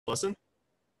Lesson.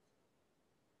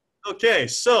 Okay,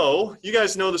 so you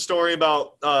guys know the story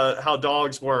about how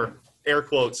dogs were, air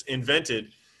quotes,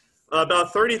 invented.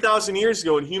 About 30,000 years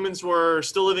ago, when humans were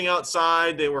still living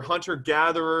outside, they were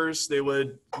hunter-gatherers.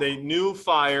 They knew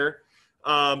fire.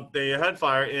 They had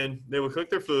fire, and they would cook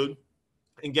their food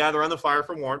and gather around the fire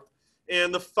for warmth.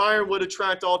 And the fire would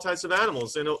attract all types of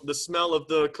animals, and the smell of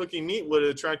the cooking meat would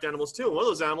attract animals too. One of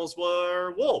those animals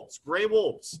were wolves, gray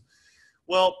wolves.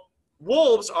 Well,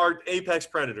 wolves are apex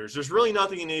predators. There's really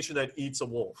nothing in nature that eats a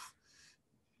wolf.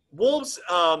 Wolves,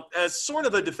 as sort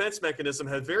of a defense mechanism,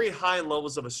 have very high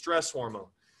levels of a stress hormone.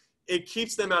 It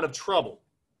keeps them out of trouble.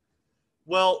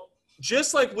 Well,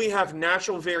 just like we have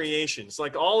natural variations,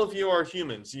 like all of you are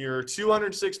humans, you're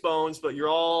 206 bones, but you're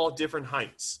all different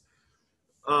heights.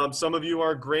 Some of you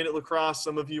are great at lacrosse,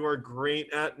 some of you are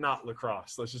great at not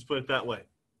lacrosse. Let's just put it that way.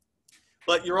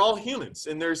 But you're all humans,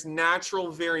 and there's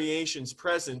natural variations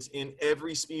present in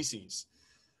every species.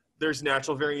 There's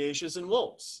natural variations in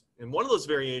wolves. And one of those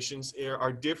variations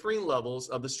are differing levels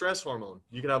of the stress hormone.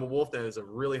 You can have a wolf that has a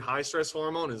really high stress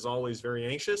hormone and is always very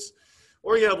anxious,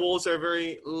 or you have wolves that are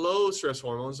very low stress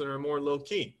hormones and are more low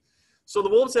key. So the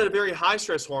wolves that have very high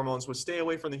stress hormones would stay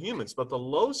away from the humans, but the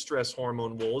low stress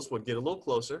hormone wolves would get a little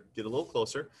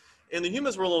closer, and the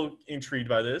humans were a little intrigued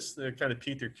by this. They kind of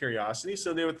piqued their curiosity,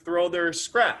 so they would throw their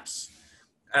scraps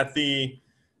at the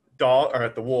dog or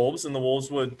at the wolves, and the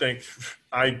wolves would think,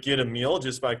 I get a meal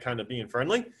just by kind of being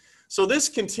friendly. So this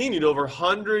continued over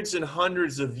hundreds and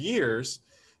hundreds of years,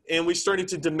 and we started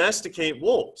to domesticate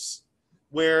wolves,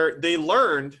 where they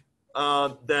learned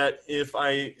that if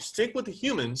I stick with the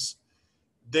humans,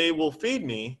 they will feed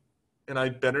me, and I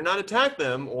better not attack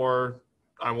them or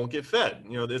I won't get fed.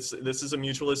 You know, this is a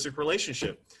mutualistic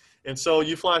relationship. And so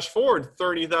you flash forward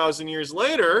 30,000 years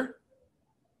later,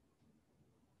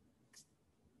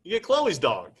 you get Chloe's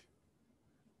dog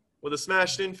with a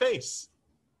smashed in face.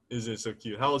 Isn't it so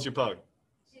cute? How old's your pug?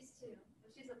 She's 2,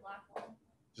 but she's a black one.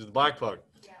 She's a black pug.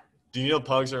 Yeah. Do you know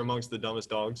pugs are amongst the dumbest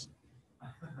dogs?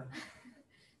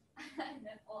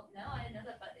 Well, no, I didn't know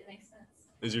that, but it makes sense.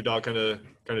 Is your dog kind of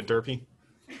derpy?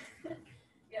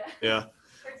 Yeah. Yeah.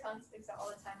 Her tongue sticks out all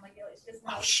the time. Like, it's just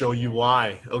not. I'll show you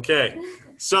why. Okay.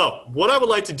 So what I would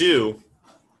like to do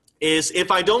is, if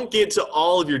I don't get to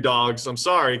all of your dogs, I'm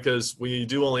sorry, because we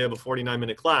do only have a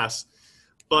 49-minute class,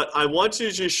 but I want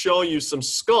to just show you some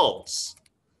skulls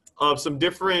of some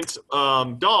different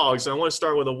dogs. And I want to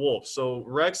start with a wolf. So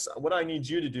Rex, what I need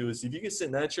you to do is, if you can sit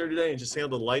in that chair today and just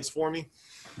handle the lights for me.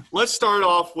 Let's start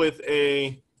off with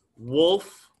a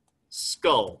wolf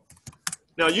skull.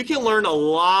 Now, you can learn a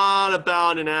lot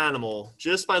about an animal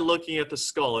just by looking at the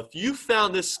skull. If you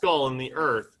found this skull in the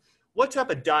earth, what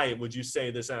type of diet would you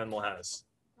say this animal has?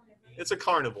 It's a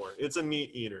carnivore. It's a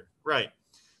meat eater. Right.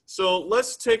 So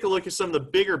let's take a look at some of the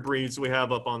bigger breeds we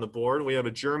have up on the board. We have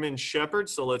a German Shepherd,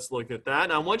 so let's look at that.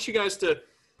 And I want you guys to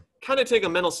kind of take a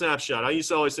mental snapshot. I used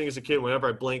to always think as a kid, whenever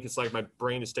I blink, it's like my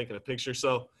brain is taking a picture.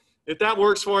 So if that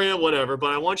works for you, whatever.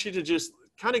 But I want you to just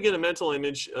kind of get a mental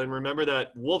image and remember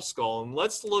that wolf skull. And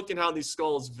let's look at how these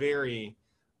skulls vary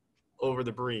over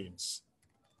the breeds.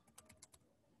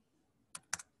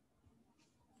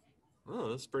 Oh,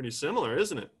 that's pretty similar,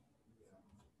 isn't it?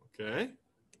 Okay.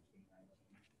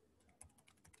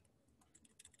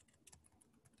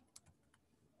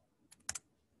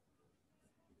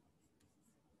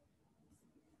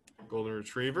 Golden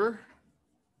Retriever,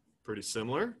 pretty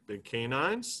similar, big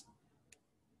canines.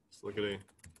 Let's look at a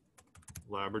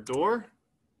Labrador.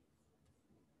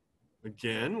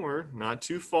 Again, we're not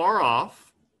too far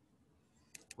off.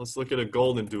 Let's look at a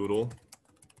Golden Doodle.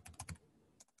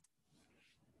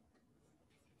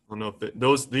 I don't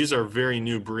know if these are very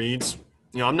new breeds.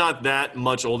 You know, I'm not that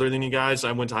much older than you guys.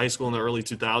 I went to high school in the early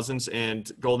 2000s,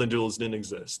 and Golden Doodles didn't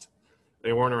exist.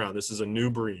 They weren't around. This is a new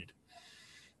breed.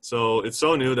 So it's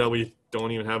so new that we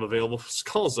don't even have available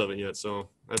skulls of it yet. So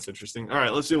that's interesting. All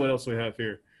right, let's see what else we have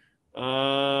here.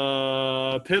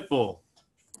 Pitbull.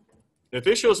 If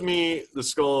it shows me the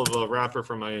skull of a rapper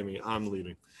from Miami, I'm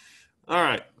leaving. All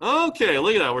right. Okay,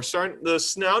 look at that. We're starting. The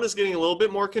snout is getting a little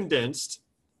bit more condensed,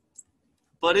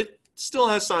 but it still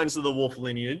has signs of the wolf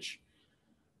lineage.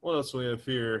 What else do we have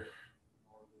here?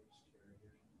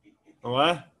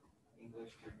 What?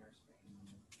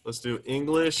 Let's do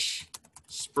English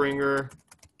Springer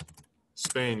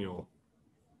Spaniel.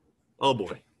 Oh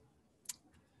boy.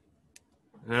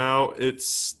 Now,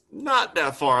 it's not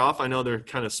that far off. I know they're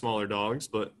kind of smaller dogs,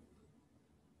 but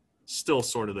still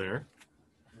sort of there.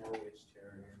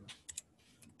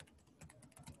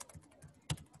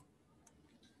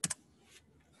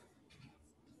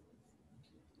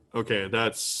 Okay,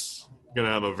 that's Gonna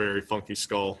have a very funky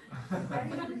skull.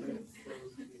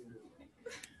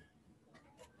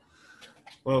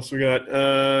 What else we got?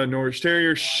 Norwich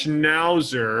Terrier,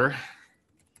 Schnauzer.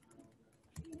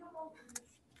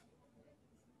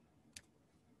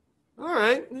 All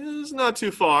right, it's not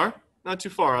too far. Not too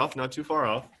far off. Not too far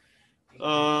off.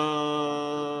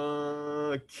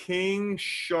 King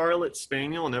Charlotte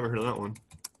Spaniel. I never heard of that one.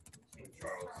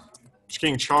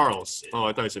 King Charles. Oh,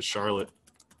 I thought you said Charlotte.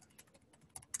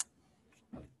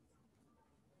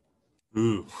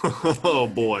 Ooh. Oh,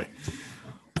 boy.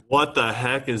 What the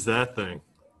heck is that thing?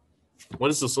 What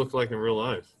does this look like in real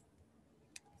life?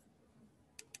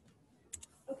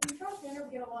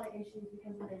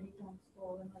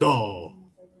 Oh.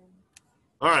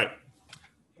 All right.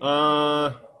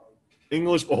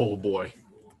 English. Oh, boy.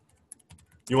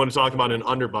 You want to talk about an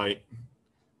underbite?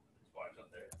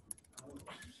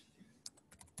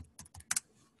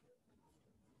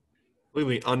 Look at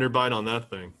the underbite on that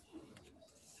thing.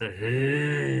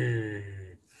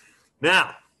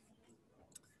 Now,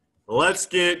 let's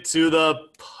get to the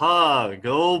pug.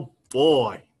 Oh,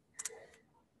 boy.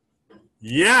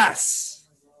 Yes.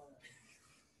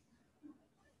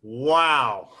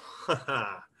 Wow.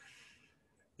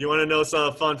 You want to know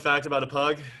some fun fact about a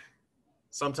pug?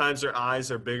 Sometimes their eyes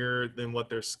are bigger than what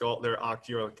their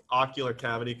ocular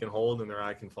cavity can hold, and their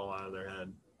eye can fall out of their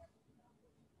head.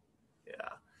 Yeah.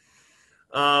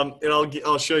 And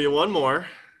I'll show you one more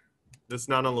that's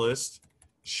not on the list.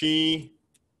 Chihuahua.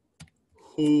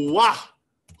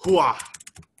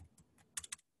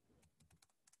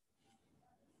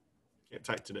 Can't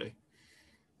type today.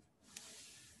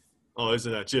 Oh,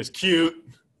 isn't that just cute?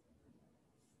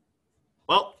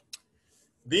 Well,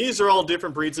 these are all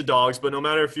different breeds of dogs, but no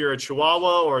matter if you're a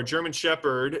Chihuahua or a German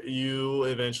Shepherd, you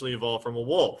eventually evolve from a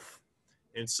wolf.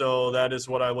 And so that is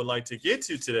what I would like to get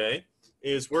to today.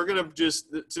 Is we're going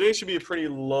to today should be a pretty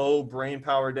low brain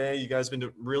power day. You guys have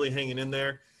been really hanging in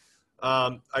there.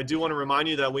 I do want to remind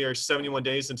you that we are 71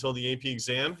 days until the AP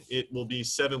exam. It will be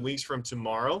 7 weeks from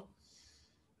tomorrow.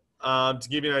 To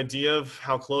give you an idea of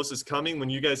how close it's coming,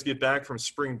 when you guys get back from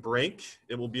spring break,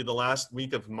 it will be the last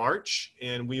week of March,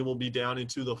 and we will be down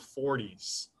into the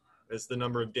 40s as the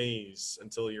number of days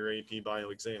until your AP bio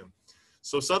exam.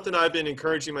 So something I've been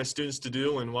encouraging my students to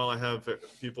do, and while I have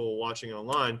people watching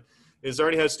online, is I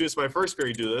already had students in my first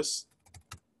period do this,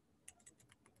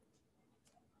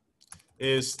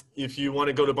 is if you want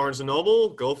to go to Barnes & Noble,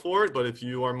 go for it. But if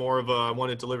you are more of a I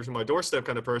want it delivered to my doorstep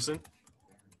kind of person,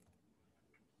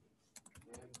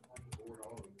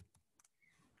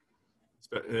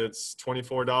 it's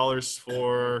 $24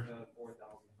 for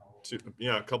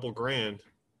a couple grand.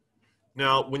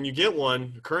 Now, when you get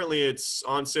one, currently it's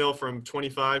on sale from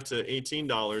 $25 to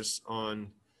 $18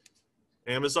 on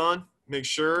Amazon. Make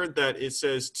sure that it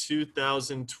says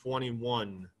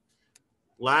 2021.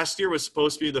 Last year was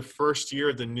supposed to be the first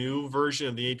year of the new version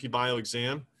of the AP Bio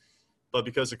exam, but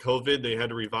because of COVID, they had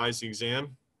to revise the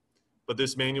exam. But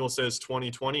this manual says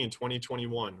 2020 and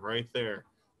 2021 right there.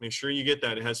 Make sure you get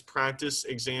that. It has practice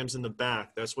exams in the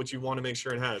back. That's what you want to make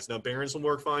sure it has. Now, Barron's will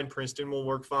work fine. Princeton will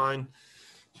work fine.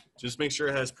 Just make sure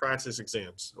it has practice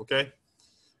exams, okay?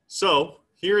 So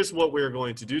here's what we're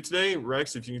going to do today.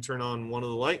 Rex, if you can turn on one of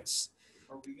the lights.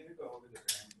 Are we going to go over the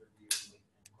grand review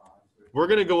and class? We're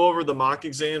going to go over the mock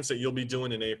exams that you'll be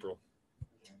doing in April.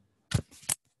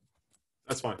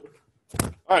 That's fine.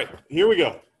 All right, here we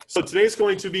go. So today's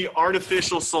going to be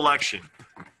artificial selection.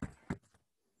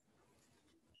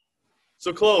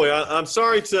 So Chloe, I'm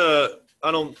sorry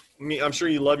I'm sure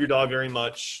you love your dog very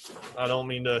much. I don't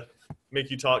mean to make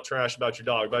you talk trash about your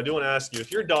dog, but I do want to ask you,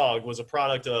 if your dog was a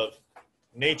product of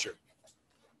nature,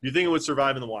 do you think it would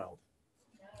survive in the wild?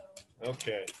 No.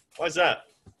 Okay. Why is that?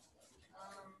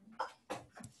 I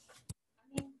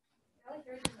mean, I like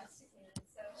very domesticated,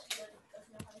 so she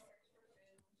doesn't know how to search for food.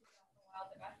 She's out in the wild,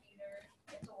 they're not either.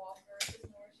 You have to walk her. She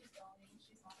doesn't know where she's going.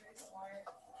 She's not very smart.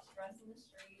 She runs in the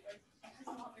street. Like, she's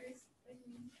not very,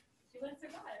 she wouldn't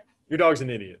survive. Your dog's an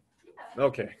idiot. Yeah.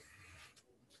 Okay.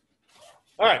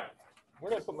 All right. Where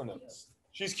did I put my notes?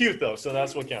 She's cute, though, so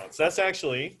that's what counts. That's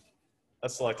actually a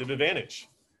selective advantage.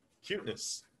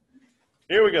 Cuteness.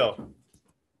 Here we go.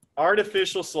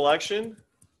 Artificial selection.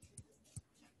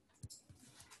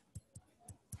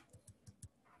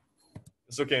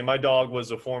 It's okay. My dog was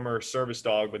a former service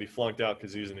dog, but he flunked out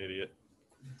because he's an idiot.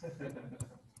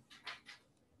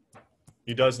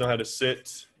 He does know how to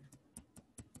sit,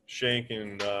 shake,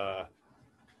 and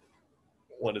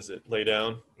lay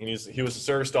down. And he was a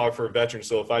service dog for a veteran,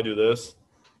 so if I do this,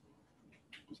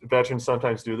 veterans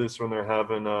sometimes do this when they're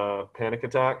having a panic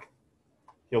attack.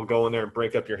 He'll go in there and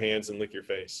break up your hands and lick your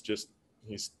face. Just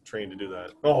he's trained to do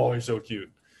that. Oh, he's so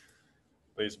cute.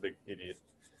 But he's a big idiot.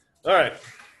 All right.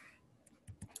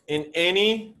 In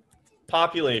any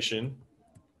population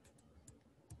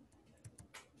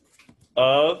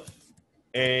of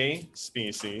a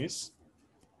species,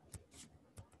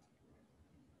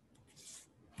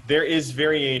 there is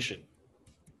variation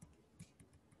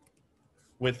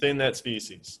within that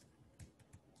species.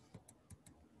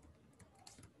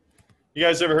 You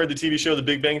guys ever heard the TV show The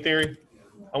Big Bang Theory?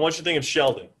 I want you to think of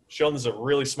Sheldon. Sheldon's a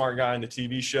really smart guy in the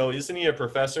TV show. Isn't he a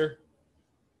professor?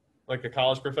 Like a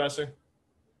college professor?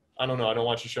 I don't know. I don't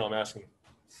watch the show. I'm asking.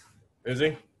 Is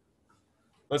he?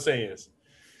 Let's say he is.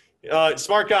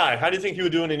 Smart guy. How do you think he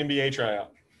would do in an NBA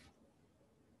tryout?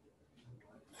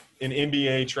 An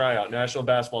NBA tryout, National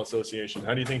Basketball Association.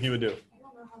 How do you think he would do? I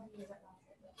don't know how he is at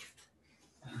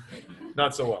basketball.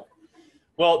 Not so well.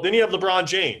 Well, then you have LeBron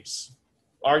James,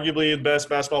 arguably the best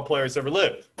basketball player that's ever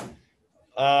lived.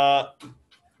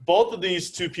 Both of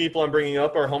these two people I'm bringing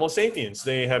up are Homo sapiens.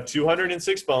 They have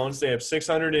 206 bones. They have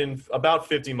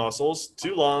 650 muscles,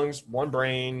 2 lungs, 1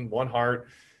 brain, 1 heart.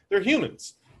 They're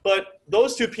humans. But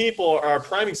those two people are a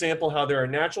prime example how there are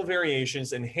natural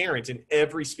variations inherent in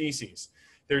every species.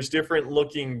 There's different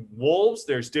looking wolves.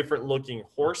 There's different looking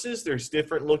horses. There's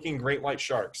different looking great white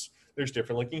sharks. There's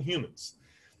different looking humans.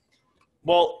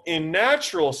 Well, in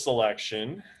natural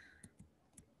selection,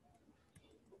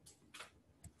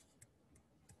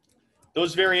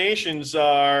 those variations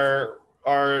are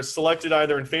selected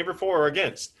either in favor for or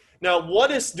against. Now,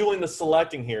 what is doing the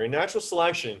selecting here? In natural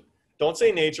selection, don't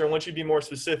say nature. I want you to be more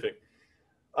specific.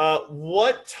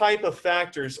 What type of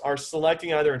factors are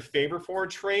selecting either in favor for a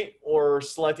trait or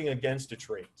selecting against a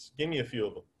trait? Give me a few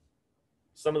of them.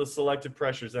 Some of the selective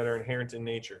pressures that are inherent in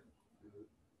nature.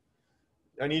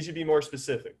 I need you to be more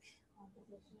specific.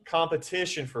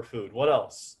 Competition for food. What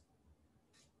else?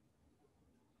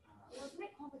 Wasn't it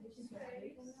competition for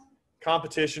everything though?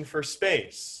 Competition for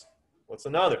space. What's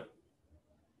another?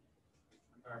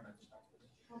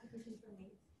 Competition for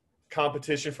mates.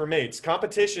 Competition for mates.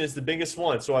 Competition is the biggest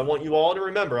one. So I want you all to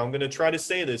remember, I'm going to try to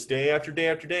say this day after day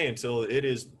after day until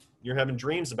you're having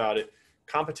dreams about it.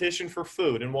 Competition for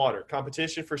food and water.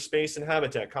 Competition for space and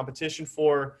habitat. Competition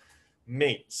for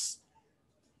mates.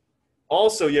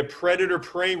 Also, you have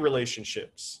predator-prey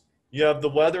relationships. You have the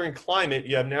weather and climate.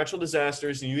 You have natural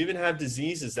disasters. And you even have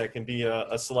diseases that can be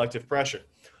a selective pressure.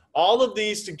 All of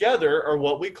these together are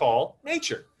what we call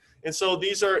nature. And so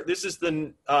this is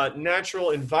the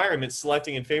natural environment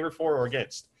selecting in favor for or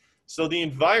against. So the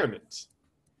environment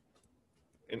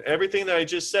and everything that I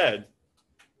just said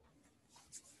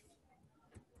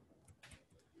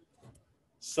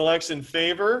selects in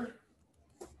favor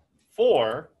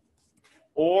for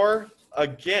or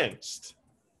against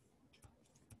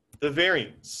the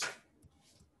variance.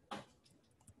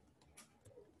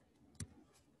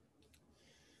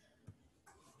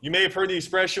 You may have heard the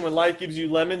expression, when life gives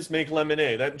you lemons, make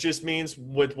lemonade. That just means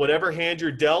with whatever hand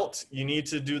you're dealt, you need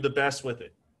to do the best with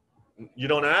it. You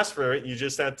don't ask for it. You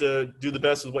just have to do the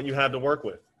best with what you have to work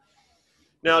with.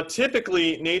 Now,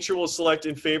 typically, nature will select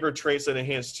in favor of traits that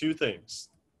enhance 2 things.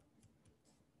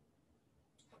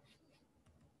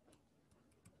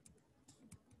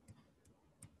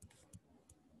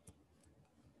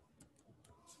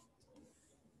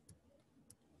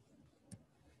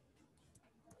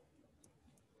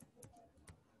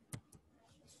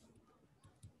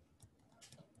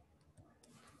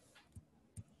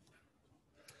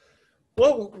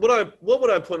 What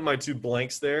would I put in my 2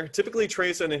 blanks there? Typically,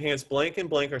 traits that enhance blank and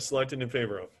blank are selected in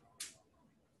favor of.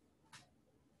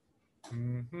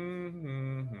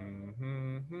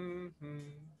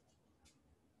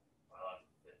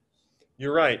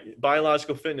 You're right.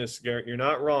 Biological fitness, Garrett. You're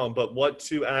not wrong. But what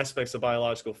 2 aspects of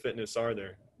biological fitness are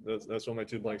there? That's what my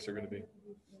 2 blanks are going to be.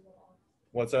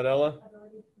 What's that, Ella?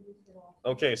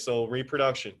 Okay, so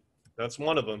reproduction. That's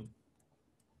one of them.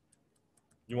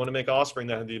 You want to make offspring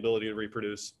that have the ability to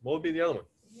reproduce. What would be the other one?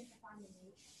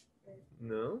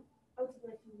 No.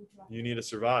 You need to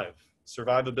survive.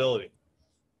 Survivability.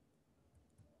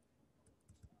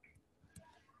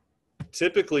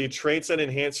 Typically, traits that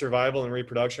enhance survival and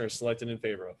reproduction are selected in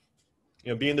favor of.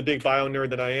 You know, being the big bio nerd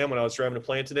that I am, when I was driving a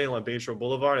plane today along Bayshore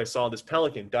Boulevard, I saw this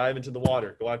pelican dive into the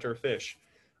water, go after a fish.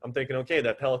 I'm thinking, okay,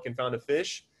 that pelican found a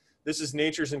fish. This is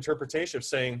nature's interpretation of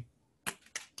saying,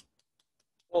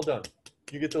 well done.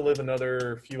 You get to live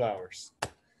another few hours.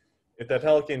 If that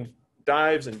pelican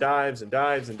dives and dives and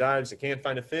dives and dives and can't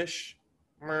find a fish,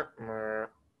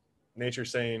 nature's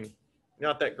saying,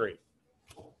 not that great.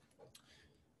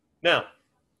 Now,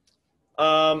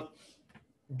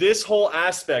 this whole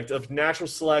aspect of natural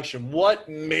selection, what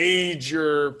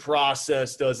major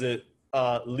process does it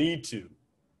lead to?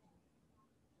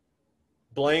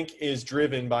 Blank is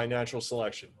driven by natural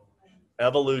selection.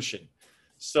 Evolution.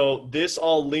 So this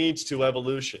all leads to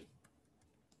evolution,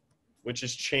 which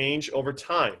is change over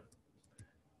time.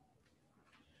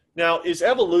 Now, is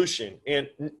evolution and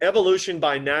evolution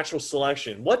by natural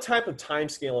selection, what type of time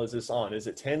scale is this on? Is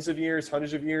it tens of years,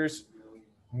 hundreds of years,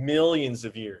 millions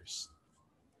of years?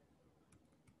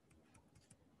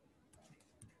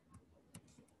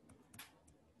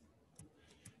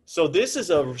 So this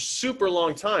is a super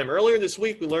long time. Earlier this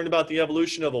week, we learned about the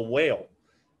evolution of a whale.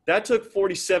 That took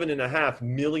 47.5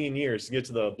 million years to get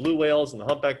to the blue whales and the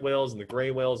humpback whales and the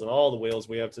gray whales and all the whales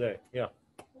we have today. Yeah.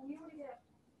 Well, we only get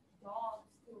dogs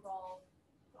to evolve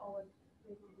to all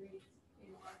the different breeds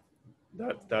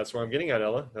anymore. That's where I'm getting at,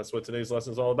 Ella. That's what today's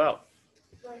lesson is all about.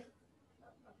 Right.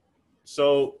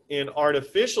 So in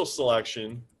artificial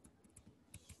selection,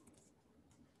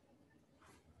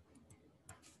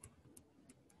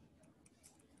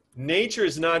 nature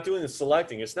is not doing the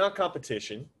selecting. It's not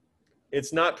competition.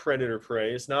 It's not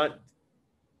predator-prey. It's not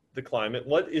the climate.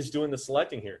 What is doing the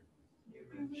selecting here?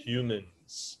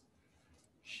 Humans.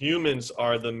 Humans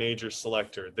are the major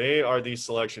selector. They are the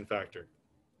selection factor.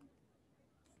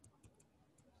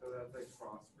 So that's like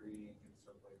crossbreeding and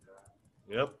stuff like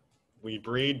that. Yep. We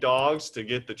breed dogs to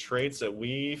get the traits that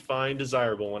we find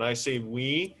desirable. When I say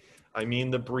we, I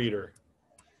mean the breeder.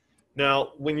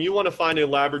 Now, when you want to find a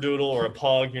Labradoodle or a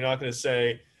pug, you're not going to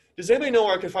say, does anybody know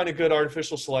where I can find a good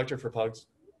artificial selector for pugs?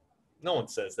 No one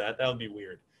says that. That would be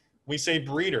weird. We say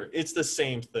breeder. It's the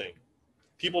same thing.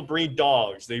 People breed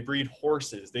dogs. They breed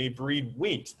horses. They breed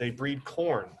wheat. They breed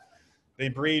corn. They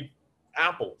breed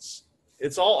apples.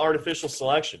 It's all artificial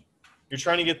selection. You're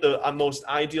trying to get the most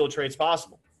ideal traits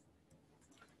possible.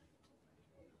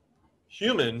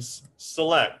 Humans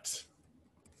select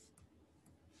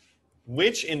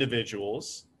which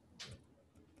individuals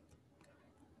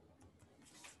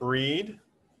breed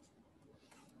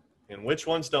and which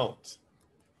ones don't.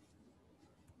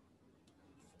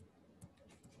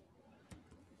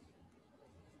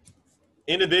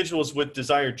 Individuals with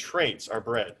desired traits are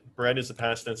bred. Bred is the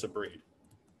past tense of breed.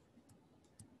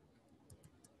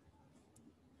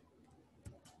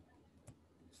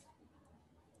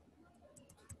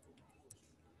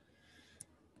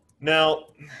 Now,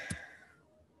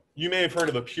 you may have heard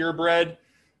of a purebred.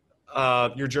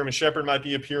 Your German Shepherd might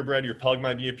be a purebred. Your pug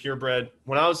might be a purebred.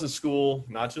 When I was in school,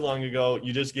 not too long ago,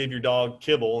 you just gave your dog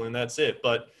kibble and that's it.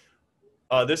 But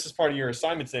this is part of your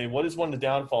assignment today. What is one of the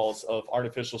downfalls of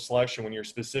artificial selection when you're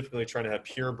specifically trying to have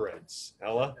purebreds?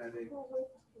 Ella?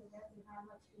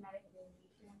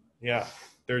 Yeah,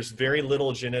 there's very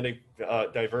little genetic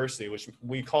diversity, which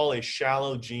we call a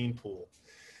shallow gene pool.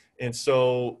 And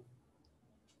so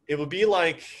it would be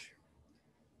like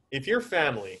if your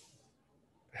family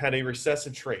had a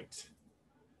recessive trait,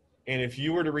 and if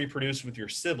you were to reproduce with your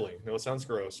sibling, no, it sounds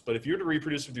gross, but if you were to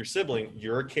reproduce with your sibling,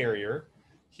 you're a carrier,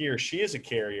 he or she is a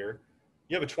carrier,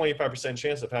 you have a 25%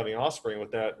 chance of having offspring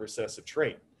with that recessive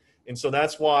trait. And so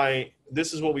that's why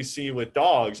this is what we see with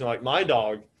dogs. Like my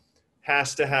dog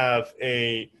has to have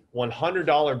a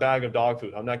 $100 bag of dog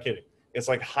food. I'm not kidding. It's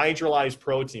like hydrolyzed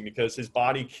protein because his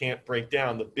body can't break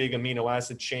down the big amino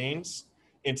acid chains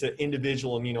into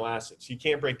individual amino acids. You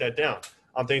can't break that down.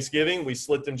 On Thanksgiving, we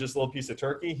slipped him just a little piece of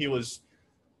turkey. He was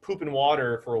pooping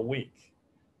water for a week.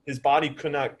 His body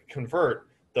could not convert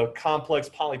the complex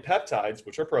polypeptides,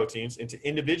 which are proteins, into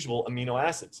individual amino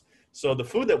acids. So the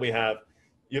food that we have,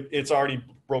 it's already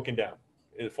broken down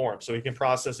for him. So he can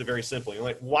process it very simply.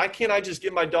 Like, why can't I just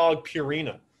give my dog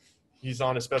Purina? He's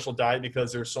on a special diet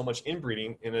because there's so much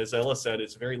inbreeding. And as Ella said,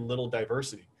 it's very little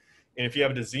diversity. And if you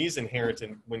have a disease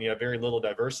inherited when you have very little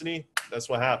diversity, that's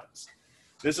what happens.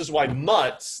 This is why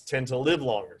mutts tend to live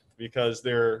longer because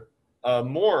they're a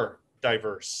more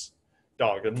diverse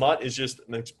dog. A mutt is just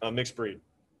a mixed breed.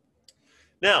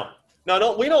 Now we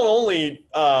don't only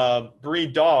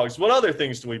breed dogs. What other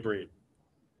things do we breed?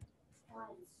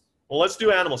 Well, let's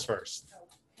do animals first.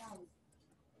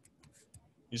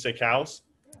 You say cows?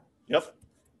 Yep.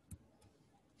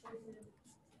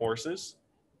 Horses?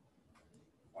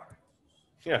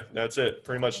 Yeah, that's it.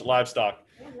 Pretty much livestock.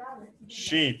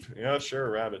 Sheep. Yeah,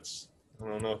 sure, rabbits. I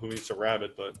don't know who eats a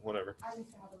rabbit, but whatever. I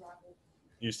used to have a rabbit.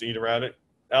 You used to eat a rabbit?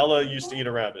 Ella used to eat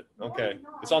a rabbit. Okay.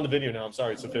 It's on the video now. I'm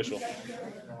sorry. It's official.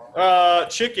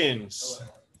 Chickens.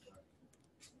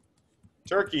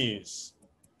 Turkeys.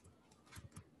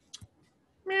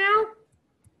 Meow.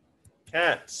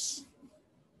 Cats.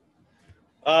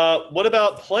 What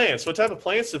about plants? What type of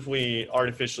plants have we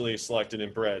artificially selected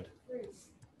and bred?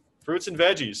 Fruits and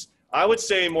veggies. I would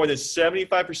say more than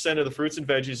 75% of the fruits and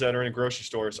veggies that are in grocery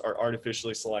stores are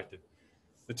artificially selected.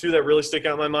 The two that really stick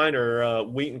out in my mind are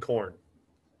wheat and corn.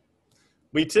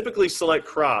 We typically select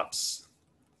crops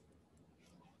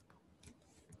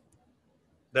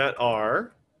that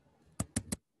are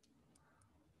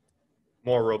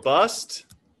more robust,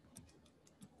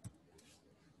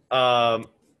 that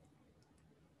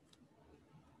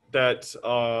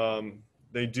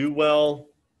they do well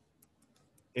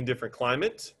in different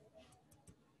climates.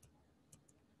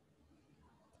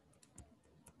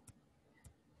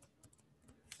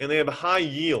 And they have a high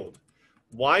yield.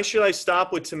 Why should I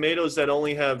stop with tomatoes that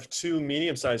only have 2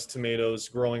 medium-sized tomatoes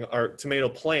growing, or tomato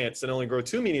plants that only grow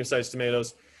 2 medium-sized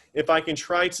tomatoes, if I can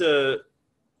try to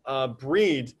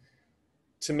breed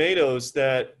tomatoes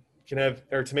that can have,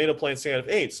 or tomato plants can have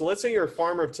 8? So let's say you're a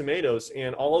farmer of tomatoes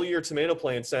and all your tomato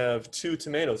plants have 2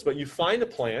 tomatoes, but you find a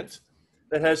plant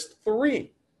that has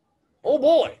 3. Oh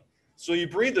boy. So you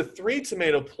breed the 3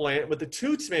 tomato plant with the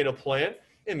 2 tomato plant,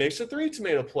 it makes a 3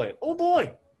 tomato plant. Oh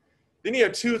boy. Then you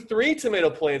have 2 3 tomato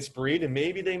plants breed, and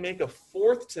maybe they make a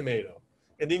 4th tomato.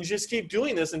 And then you just keep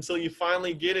doing this until you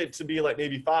finally get it to be like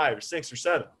maybe 5 or 6 or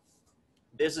 7.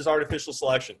 This is artificial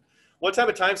selection. What type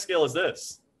of time scale is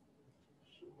this?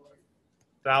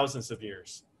 Thousands of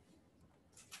years.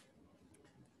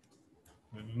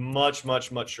 Much,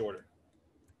 much, much shorter.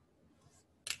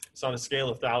 It's on a scale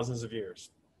of thousands of years.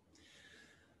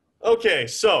 Okay,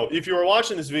 so if you were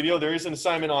watching this video, there is an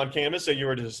assignment on Canvas that you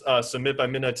were to submit by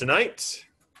midnight tonight.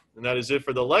 And that is it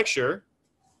for the lecture.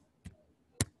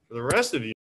 For the rest of you,